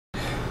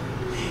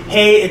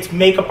Hey, it's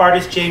makeup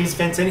artist James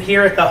Vincent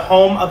here at the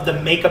home of the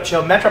Makeup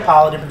Show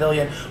Metropolitan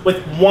Pavilion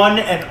with one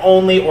and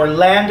only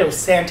Orlando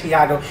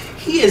Santiago.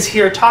 He is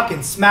here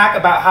talking smack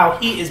about how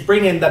he is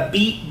bringing the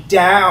beat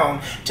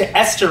down to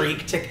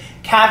Estarique, to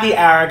Kathy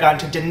Aragon,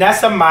 to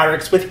Danessa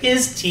Myricks with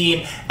his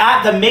team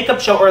at the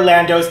Makeup Show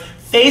Orlando's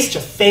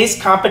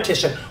face-to-face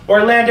competition.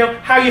 Orlando,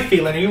 how you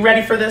feeling? Are you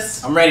ready for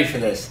this? I'm ready for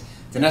this.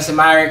 Danessa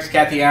Myricks,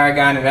 Kathy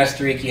Aragon, and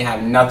Estarique, you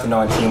have nothing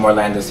on Team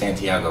Orlando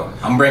Santiago.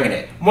 I'm bringing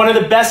it. One of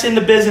the best in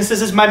the business.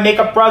 This is my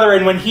makeup brother,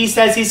 and when he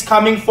says he's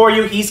coming for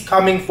you, he's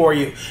coming for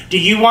you. Do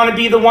you want to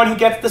be the one who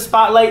gets the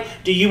spotlight?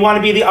 Do you want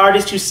to be the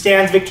artist who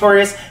stands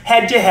victorious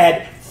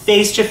head-to-head,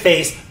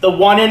 face-to-face, the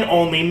one and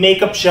only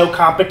makeup show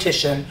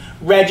competition?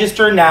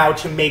 Register now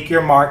to make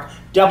your mark.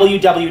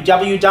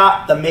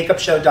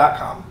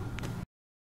 www.themakeupshow.com.